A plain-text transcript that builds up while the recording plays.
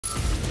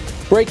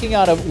Breaking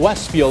out of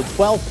Westfield,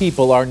 12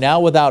 people are now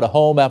without a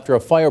home after a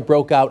fire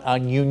broke out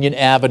on Union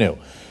Avenue.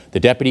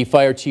 The deputy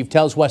fire chief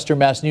tells Western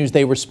Mass News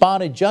they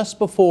responded just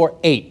before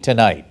 8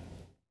 tonight.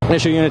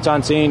 Initial units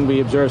on scene,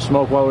 we observed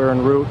smoke while we were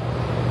en route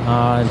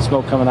and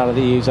smoke coming out of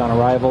the eaves on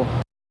arrival.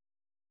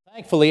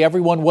 Thankfully,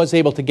 everyone was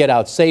able to get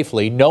out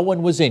safely. No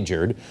one was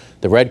injured.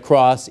 The Red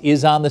Cross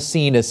is on the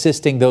scene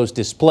assisting those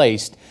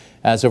displaced.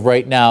 As of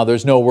right now,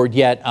 there's no word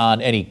yet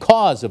on any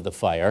cause of the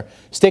fire.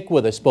 Stick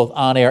with us both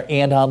on air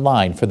and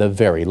online for the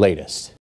very latest.